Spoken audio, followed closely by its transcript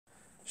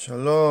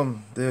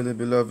Shalom, dearly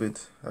beloved.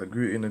 I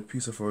greet in the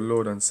peace of our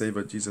Lord and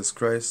Savior Jesus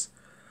Christ,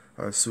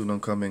 our soon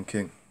oncoming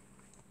King.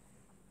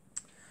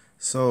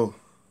 So,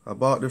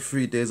 about the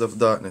 3 days of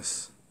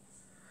darkness.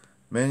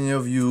 Many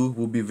of you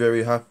will be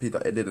very happy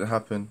that it didn't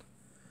happen,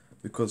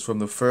 because from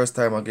the first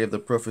time I gave the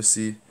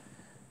prophecy,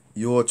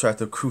 you all tried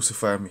to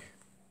crucify me,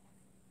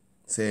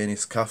 saying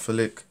it's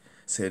Catholic,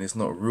 saying it's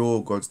not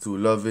real, God's too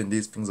loving,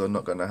 these things are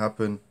not going to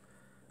happen,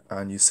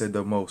 and you said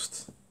the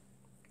most.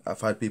 I've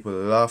had people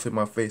laugh in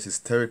my face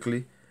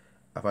hysterically.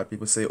 I've had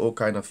people say all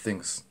kind of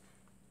things.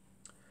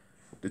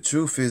 The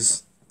truth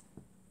is,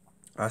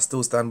 I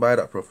still stand by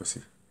that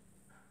prophecy.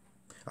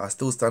 I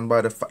still stand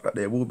by the fact that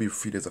there will be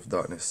 3 days of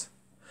darkness.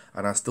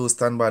 And I still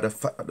stand by the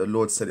fact that the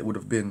Lord said it would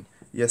have been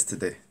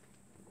yesterday.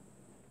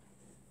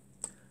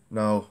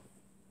 Now,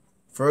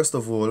 first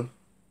of all,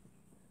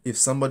 if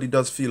somebody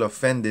does feel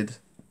offended,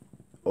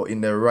 or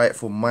in their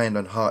rightful mind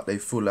and heart they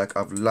feel like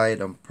I've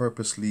lied and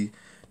purposely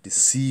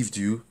deceived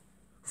you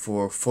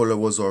for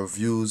followers or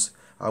views,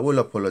 I will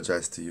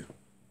apologize to you,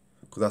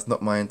 because that's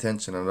not my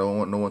intention and I don't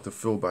want no one to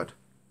feel bad.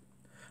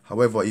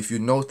 However, if you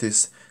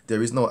notice,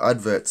 there is no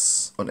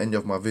adverts on any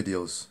of my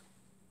videos.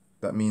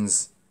 That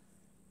means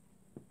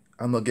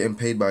I'm not getting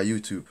paid by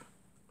YouTube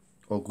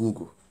or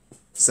Google.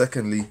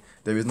 Secondly,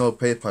 there is no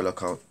PayPal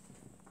account,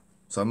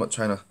 so I'm not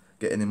trying to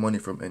get any money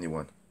from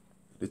anyone.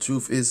 The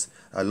truth is,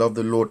 I love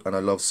the Lord and I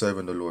love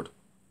serving the Lord.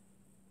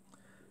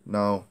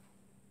 Now,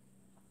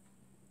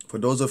 for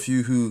those of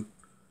you who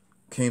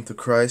came to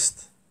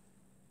Christ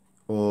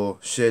or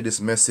share this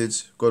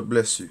message, God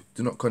bless you.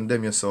 Do not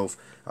condemn yourself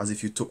as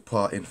if you took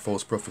part in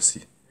false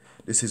prophecy.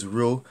 This is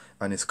real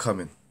and it's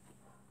coming.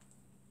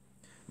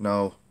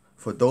 Now,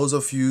 for those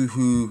of you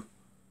who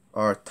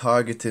are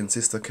targeting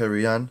Sister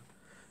Kerry-Ann,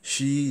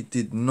 she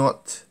did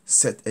not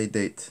set a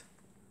date.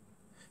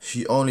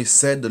 She only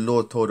said the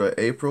Lord told her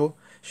April.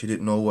 She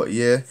didn't know what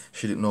year,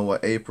 she didn't know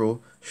what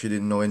April, she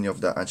didn't know any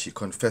of that, and she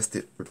confessed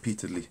it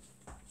repeatedly.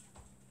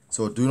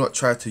 So do not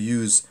try to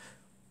use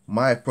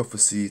my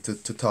prophecy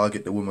to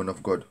target the woman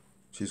of God.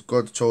 She's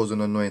God's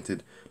chosen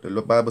anointed. The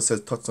Bible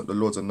says, touch not the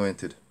Lord's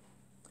anointed.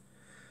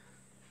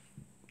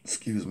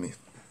 Excuse me.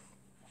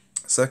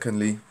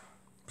 Secondly,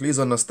 please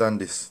understand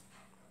this.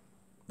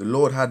 The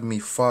Lord had me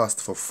fast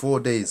for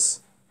 4 days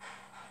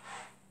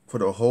for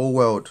the whole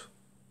world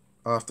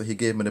after he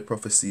gave me the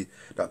prophecy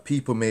that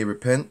people may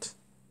repent,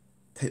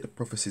 take the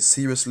prophecy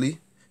seriously,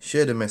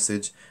 share the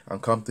message,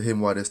 and come to him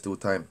while there's still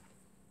time.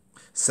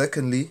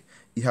 Secondly,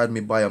 he had me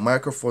buy a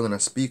microphone and a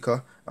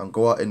speaker and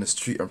go out in the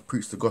street and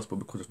preach the gospel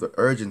because of the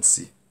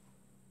urgency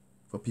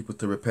for people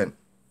to repent.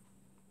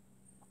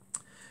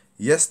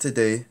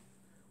 Yesterday,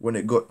 when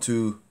it got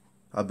to,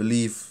 I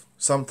believe,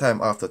 sometime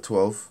after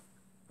 12,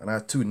 and I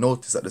too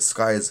noticed that the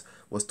skies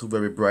was too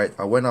very bright,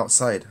 I went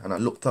outside and I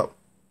looked up.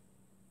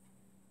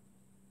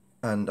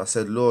 And I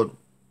said, Lord,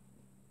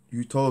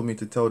 you told me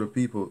to tell the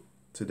people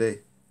today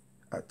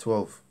at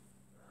 12.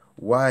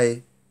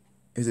 Why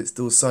is it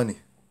still sunny?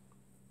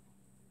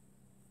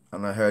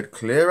 And I heard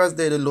clear as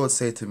day the Lord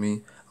say to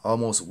me, I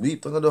almost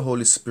wept under the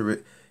Holy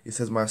Spirit. He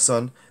says, my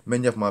son,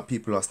 many of my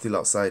people are still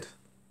outside.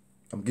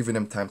 I'm giving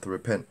them time to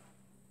repent.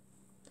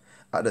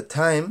 At the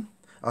time,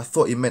 I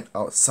thought he meant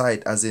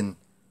outside, as in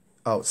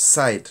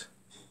outside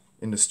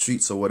in the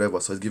streets or whatever.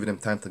 So he's giving them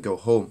time to go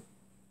home.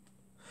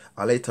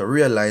 I later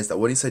realized that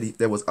when he said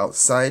there was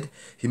outside,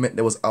 he meant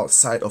there was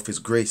outside of his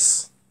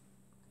grace.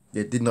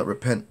 They did not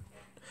repent.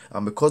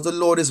 And because the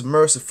Lord is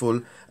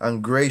merciful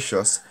and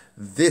gracious,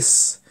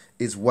 this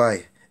is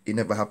why it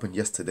never happened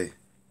yesterday.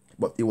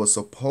 But it was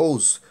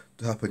supposed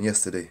to happen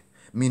yesterday,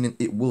 meaning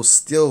it will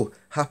still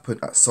happen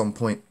at some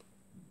point.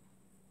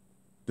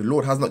 The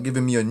Lord has not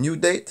given me a new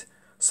date,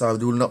 so I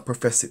will not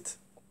profess it.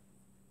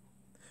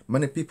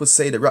 Many people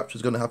say the rapture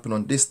is going to happen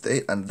on this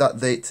date and that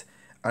date,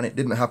 and it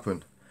didn't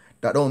happen.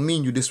 That don't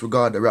mean you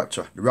disregard the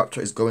rapture. The rapture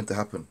is going to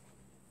happen.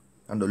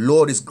 And the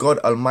Lord is God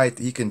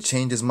Almighty. He can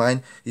change his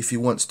mind if he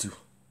wants to.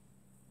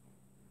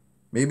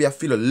 Maybe I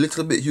feel a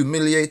little bit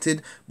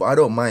humiliated, but I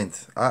don't mind.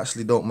 I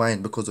actually don't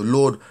mind, because the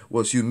Lord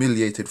was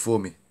humiliated for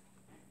me.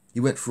 He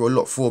went through a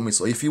lot for me.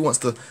 So if he wants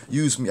to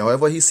use me,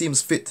 however he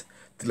seems fit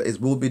to let his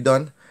will be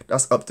done,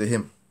 that's up to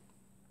him.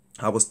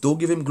 I will still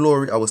give him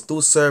glory. I will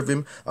still serve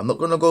him. I'm not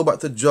going to go back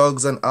to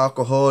drugs and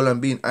alcohol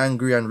and being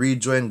angry and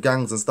rejoin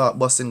gangs and start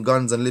busting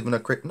guns and living a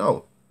crack.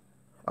 No.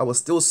 I will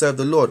still serve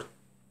the Lord.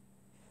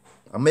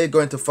 I may go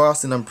into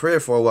fasting and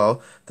prayer for a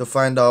while to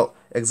find out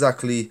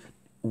exactly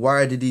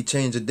why did he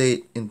change the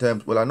date in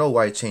terms... Well, I know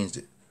why he changed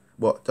it.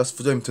 But just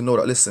for him to know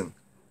that, listen,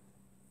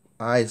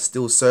 I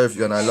still serve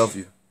you and I love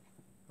you.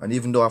 And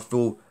even though I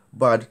feel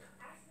bad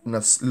in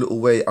a little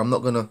way, I'm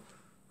not going to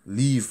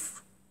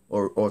leave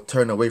or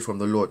turn away from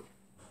the Lord.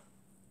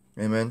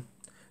 Amen.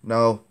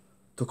 Now,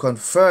 to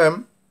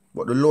confirm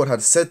what the Lord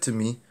had said to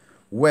me,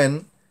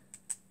 when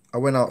I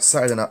went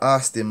outside and I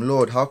asked him,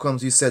 Lord, how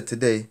comes you said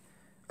today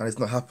and it's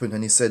not happened?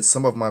 And he said,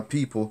 some of my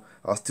people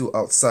are still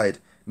outside,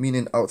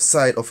 meaning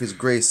outside of his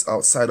grace,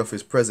 outside of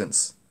his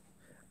presence.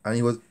 And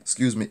he was,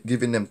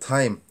 giving them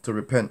time to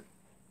repent.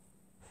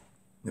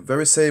 The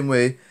very same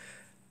way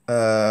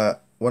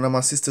one of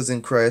my sisters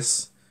in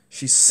Christ,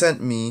 she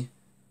sent me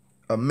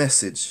a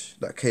message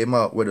that came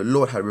out where the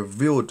Lord had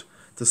revealed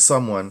to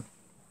someone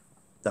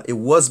that it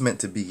was meant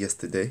to be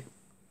yesterday.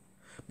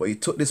 But he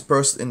took this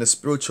person in the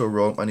spiritual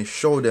realm and he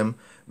showed them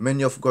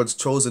many of God's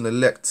chosen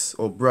elect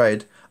or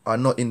bride are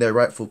not in their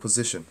rightful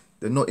position.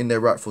 They're not in their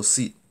rightful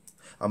seat.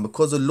 And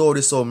because the Lord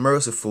is so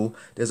merciful,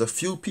 there's a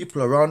few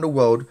people around the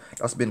world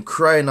that's been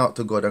crying out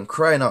to God and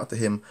crying out to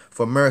him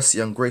for mercy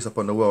and grace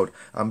upon the world.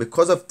 And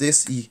because of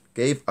this, he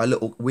gave a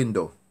little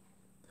window,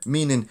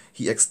 meaning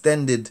he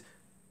extended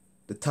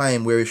the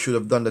time where he should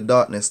have done the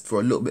darkness for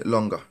a little bit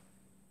longer.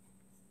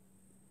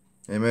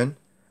 Amen.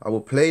 I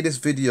will play this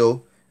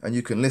video and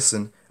you can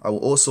listen. I will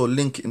also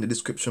link it in the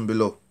description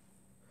below.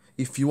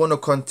 If you want to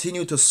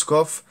continue to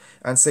scoff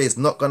and say it's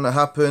not going to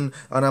happen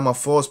and I'm a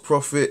false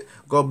prophet,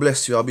 God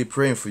bless you. I'll be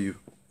praying for you.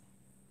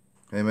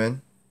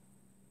 Amen.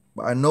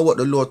 But I know what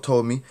the Lord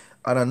told me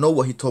and I know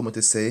what he told me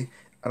to say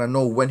and I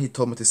know when he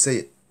told me to say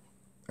it.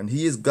 And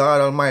he is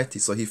God Almighty.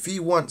 So if he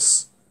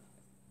wants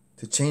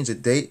to change the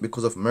date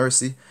because of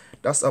mercy,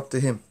 that's up to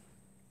him.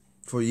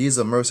 For he is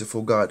a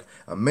merciful God.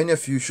 And many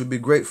of you should be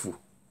grateful.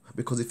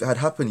 Because if it had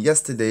happened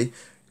yesterday,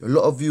 a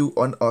lot of you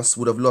on us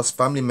would have lost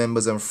family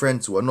members and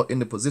friends who are not in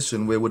the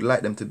position where we would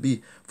like them to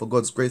be for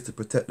God's grace to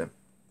protect them.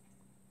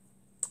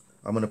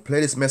 I'm going to play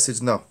this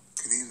message now.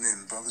 Good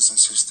evening, brothers and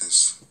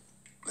sisters.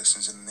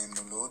 Blessings in the name of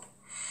the Lord.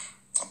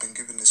 I've been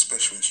given this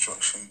special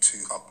instruction to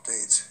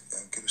update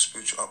and give a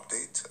spiritual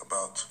update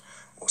about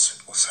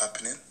what's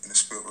happening in the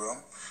spirit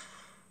realm.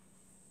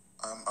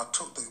 I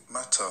took the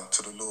matter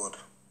to the Lord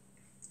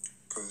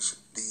because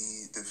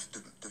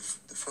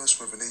the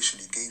first revelation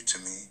he gave to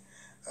me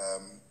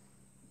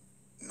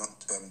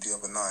the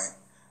other night,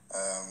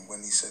 when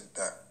he said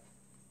that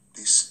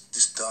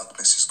this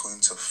darkness is going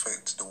to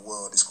affect the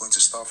world. It's going to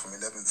start from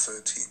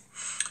 11:30.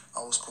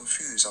 I was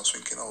confused. I was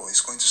thinking, oh,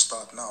 it's going to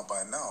start now,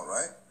 by now,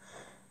 right?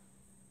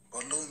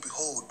 But lo and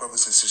behold,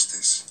 brothers and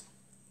sisters,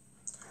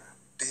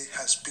 there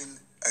has been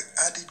an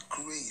added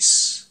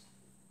grace,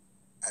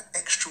 an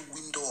extra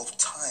window of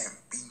time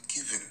being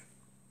given.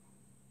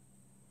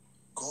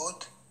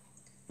 God,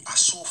 I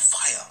saw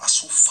fire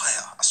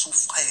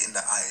in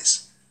the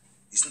eyes.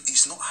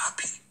 He's not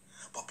happy.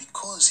 But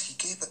because he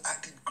gave an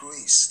added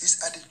grace,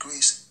 this added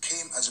grace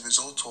came as a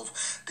result of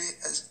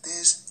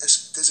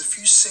there's a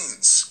few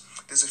saints.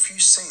 There's a few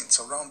saints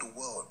around the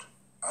world.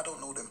 I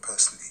don't know them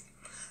personally,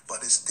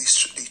 but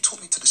they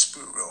took me to the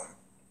spirit realm.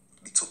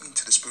 They took me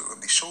into the spirit realm.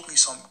 They showed me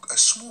a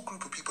small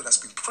group of people that's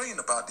been praying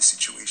about this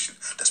situation,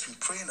 that's been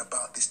praying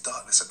about this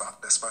darkness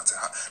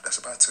that's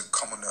about to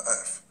come on the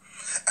earth.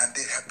 And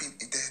they have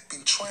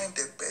been trying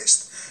their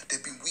best.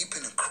 They've been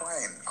weeping and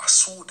crying. I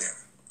saw them.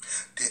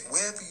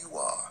 Wherever you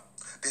are,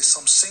 there's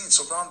some saints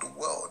around the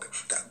world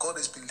that God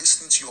has been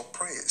listening to your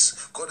prayers.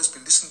 God has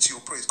been listening to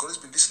your prayers. God has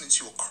been listening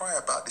to your cry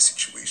about the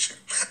situation.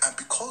 And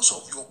because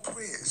of your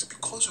prayers,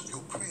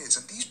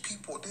 and these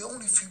people, there are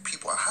only a few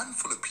people, a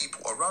handful of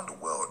people around the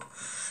world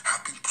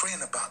have been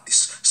praying about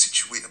this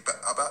situation,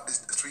 about this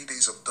 3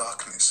 days of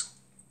darkness,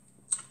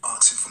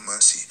 asking for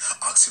mercy,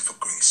 asking for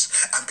grace.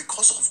 And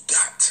because of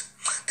that,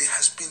 there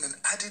has been an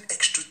added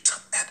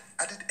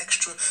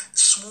extra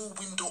small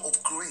window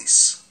of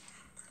grace.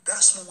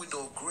 That small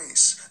window of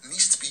grace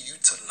needs to be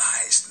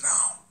utilized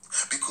now,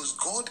 because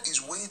God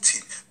is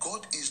waiting.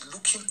 God is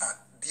looking at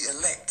the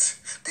elect.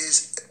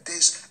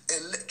 There's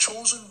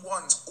chosen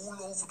ones all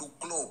over the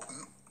globe,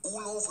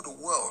 all over the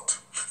world,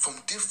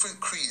 from different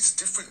creeds,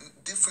 different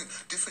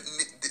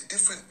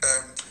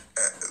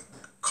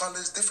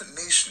colors, different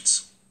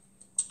nations.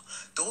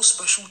 Those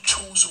special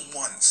chosen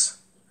ones,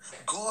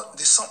 God,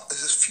 there's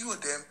a few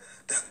of them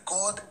that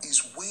God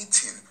is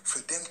waiting for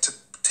them to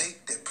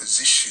take their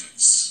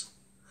positions.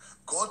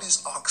 God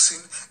is asking,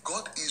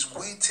 God is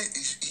waiting,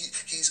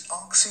 he's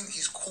asking,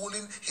 he's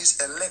calling his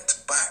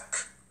elect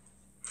back.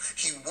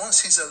 He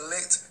wants his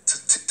elect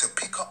to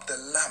pick up the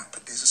lamp.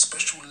 There's a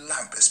special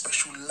lamp.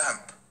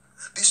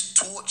 This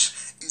torch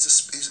is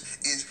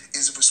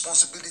a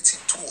responsibility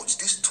torch.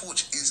 This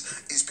torch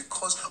is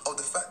because of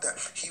the fact that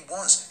he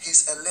wants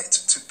his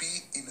elect to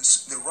be in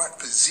the right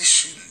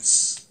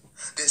positions.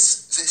 There's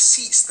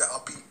seats that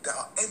are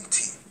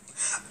empty.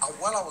 And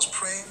while I was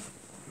praying,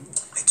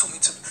 they took me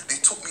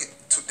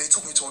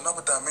to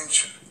another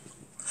dimension.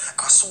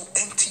 I saw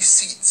empty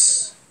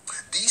seats.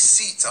 These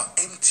seats are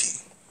empty.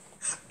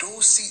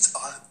 Those seats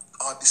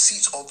are the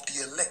seats of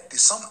the elect.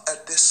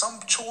 There's some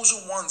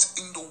chosen ones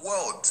in the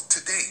world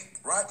today,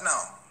 right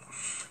now,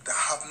 that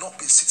have not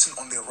been sitting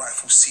on their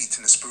rightful seat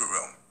in the spirit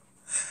realm.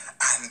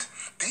 And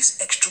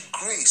this extra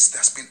grace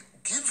that's been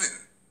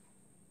given,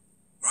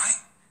 right?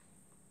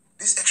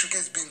 This extra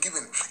grace that's been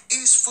given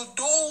is for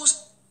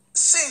those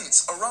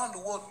saints around the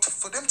world,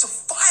 for them to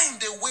find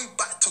their way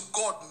back to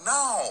God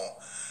now,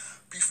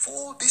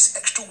 before this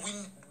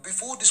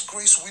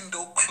grace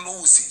window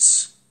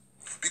closes.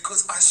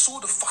 Because I saw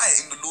the fire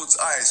in the Lord's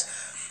eyes.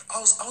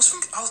 I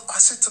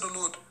said to the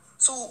Lord,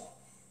 so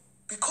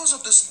because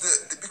of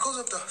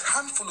the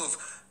handful of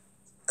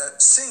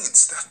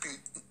saints that have been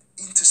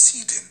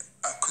interceding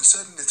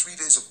concerning the 3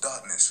 days of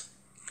darkness,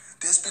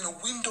 there's been a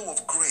window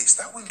of grace.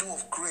 That window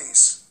of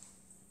grace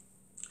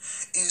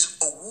is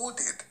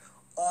awarded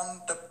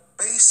on the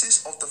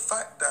basis of the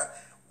fact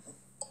that,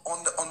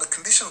 on the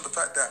condition of the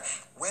fact that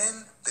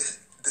when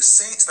the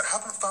saints that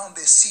haven't found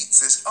their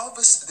seats, there's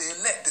others,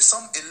 there's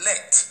some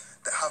elect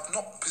that have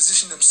not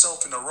positioned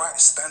themselves in the right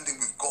standing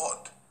with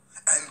God.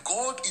 And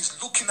God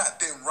is looking at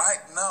them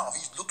right now.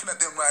 He's looking at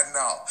them right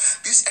now.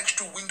 This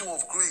extra window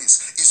of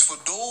grace is for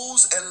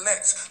those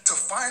elect to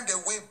find their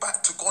way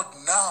back to God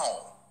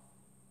now.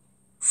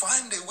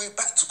 Find their way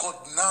back to God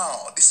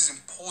now. This is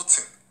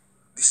important.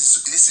 This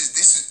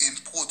is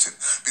important,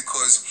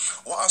 because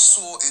what I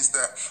saw is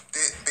that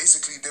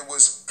there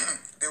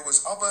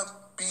was other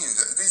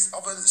beings, these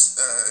other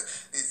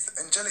these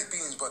angelic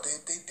beings, but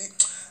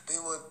they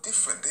were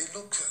different. They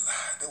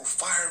were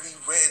fiery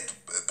red,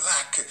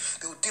 black.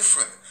 They were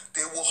different.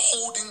 They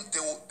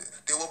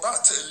were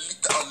about to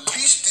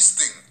unleash this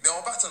thing. They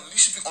were about to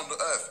unleash it on the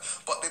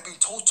earth, but they've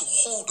been told to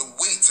hold and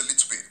wait a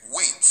little bit.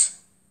 Wait.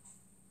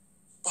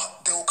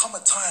 But there will come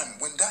a time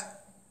when that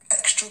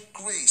extra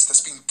grace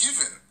that's been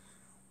given,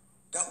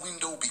 that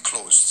window will be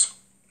closed.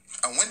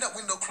 And when that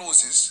window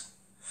closes,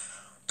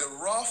 the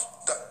wrath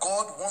that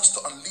God wants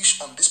to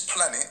unleash on this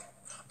planet,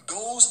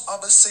 those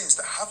other saints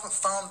that haven't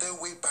found their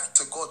way back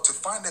to God, to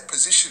find their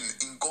position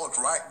in God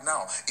right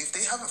now, if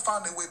they haven't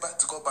found their way back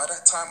to God by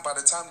the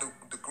time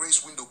the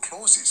grace window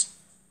closes,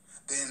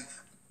 then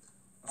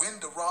when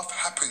the wrath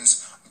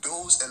happens,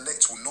 those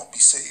elect will not be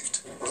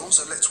saved.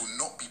 Those elect will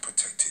not be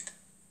protected.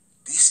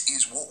 This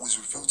is what was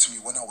revealed to me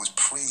when I was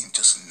praying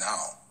just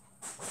now.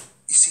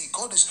 You see,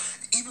 God is,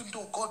 even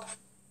though God...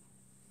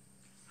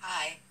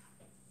 Hi.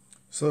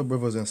 So,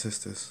 brothers and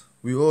sisters,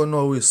 we all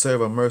know we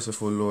serve a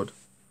merciful Lord,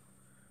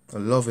 a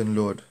loving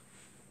Lord,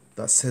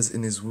 that says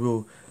in his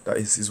will that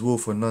it's his will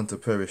for none to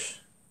perish.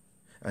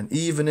 And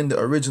even in the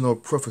original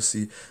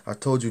prophecy, I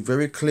told you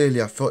very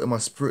clearly, I felt in my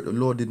spirit the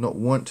Lord did not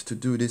want to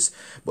do this,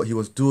 but he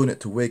was doing it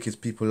to wake his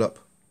people up.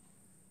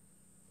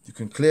 You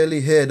can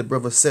clearly hear the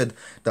brother said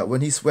that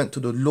when he went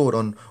to the Lord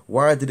on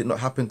why did it not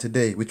happen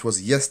today, which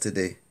was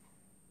yesterday,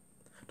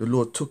 the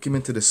Lord took him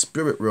into the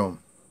spirit realm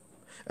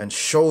and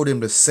showed him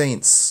the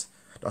saints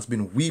that's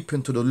been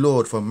weeping to the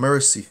Lord for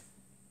mercy.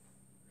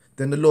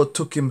 Then the Lord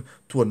took him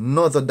to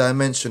another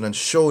dimension and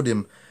showed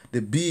him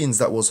the beings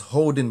that was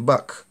holding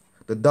back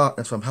the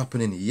darkness from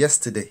happening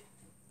yesterday.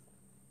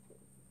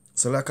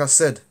 So like I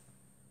said,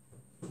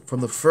 from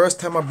the first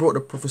time I brought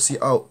the prophecy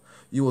out,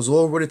 you was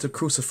all ready to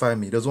crucify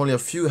me. There's only a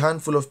few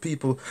handful of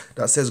people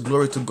that says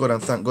glory to God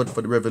and thank God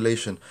for the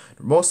revelation.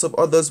 Most of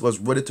others was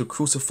ready to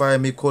crucify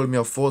me, call me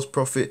a false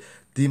prophet,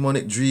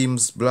 demonic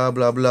dreams, blah,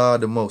 blah, blah,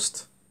 the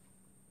most.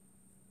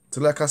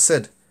 So like I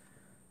said,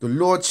 the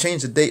Lord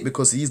changed the date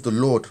because he's the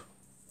Lord.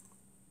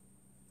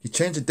 He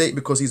changed the date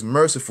because he's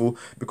merciful,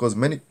 because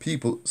many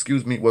people,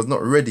 was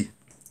not ready.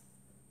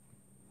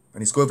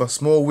 And he's got a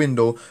small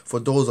window for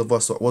those of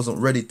us that wasn't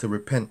ready to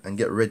repent and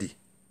get ready.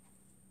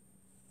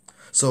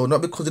 So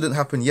not because it didn't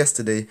happen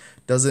yesterday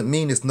doesn't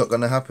mean it's not going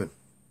to happen.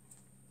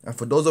 And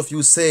for those of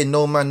you saying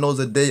no man knows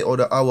the day or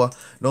the hour,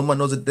 no man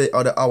knows the day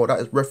or the hour, that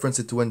is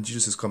referencing to when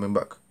Jesus is coming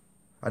back.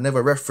 I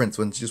never referenced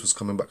when Jesus was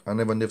coming back. I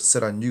never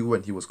said I knew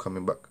when he was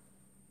coming back.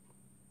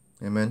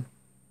 Amen.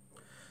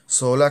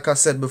 So like I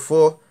said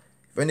before,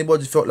 if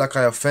anybody felt like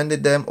I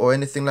offended them or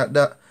anything like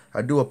that,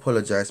 I do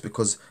apologize,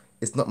 because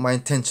it's not my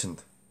intention.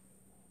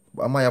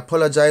 But am I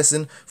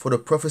apologizing for the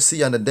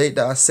prophecy and the date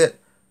that I set?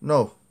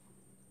 No.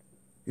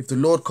 If the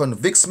Lord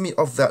convicts me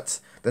of that,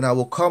 then I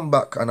will come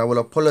back and I will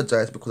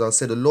apologize, because I'll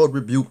say the Lord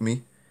rebuked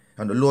me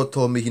and the Lord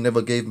told me he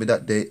never gave me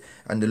that date,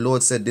 and the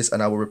Lord said this,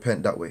 and I will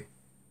repent that way.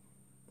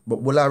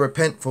 But will I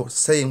repent for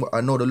saying what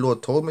I know the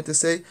Lord told me to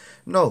say?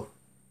 No.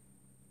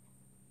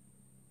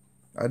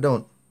 I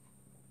don't.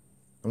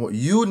 And what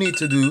you need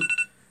to do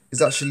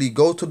is actually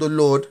go to the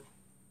Lord,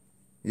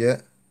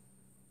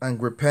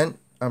 and repent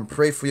and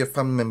pray for your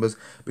family members,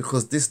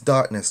 because this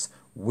darkness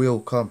will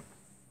come.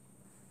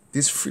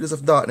 This 3 days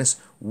of darkness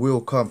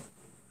will come.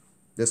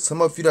 There's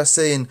some of you that are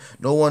saying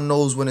no one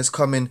knows when it's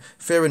coming.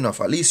 Fair enough.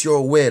 At least you're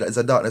aware that there's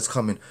a darkness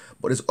coming.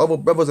 But there's other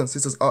brothers and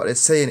sisters out there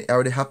saying it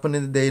already happened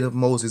in the day of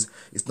Moses.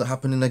 It's not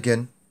happening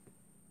again.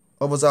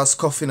 Others are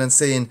scoffing and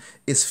saying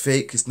it's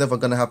fake. It's never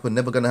going to happen.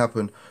 Never going to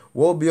happen.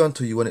 Woe be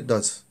unto you when it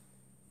does.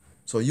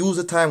 So use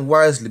the time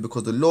wisely,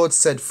 because the Lord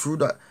said through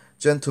that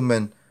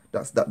gentleman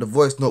that the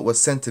voice note was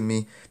sent to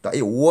me that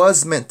it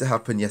was meant to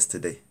happen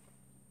yesterday.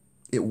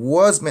 It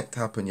was meant to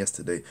happen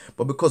yesterday.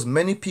 But because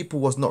many people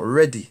was not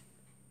ready,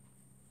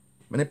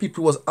 many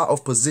people was out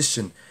of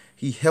position,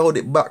 he held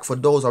it back for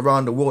those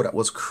around the world that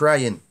was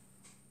crying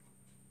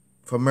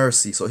for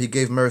mercy. So he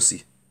gave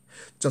mercy.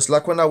 Just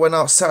like when I went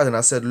outside and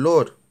I said,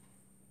 Lord,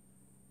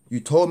 you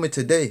told me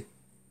today.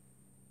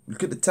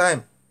 Look at the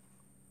time.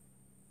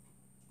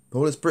 The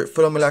Holy Spirit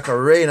fell on me like a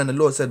rain, and the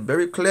Lord said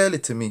very clearly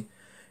to me,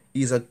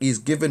 He's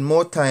given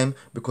more time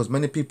because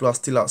many people are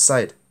still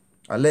outside.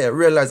 I later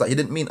realized that he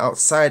didn't mean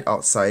outside.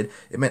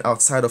 It meant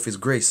outside of his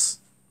grace,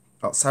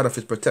 outside of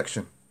his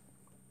protection.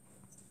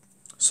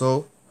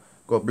 So,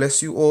 God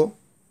bless you all.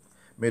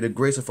 May the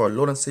grace of our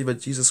Lord and Savior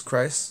Jesus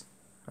Christ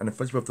and the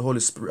fellowship of the Holy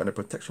Spirit and the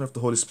protection of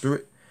the Holy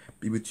Spirit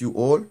be with you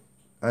all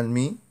and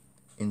me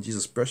in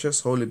Jesus'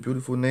 precious, holy,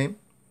 beautiful name.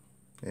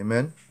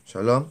 Amen.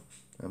 Shalom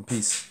and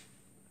peace.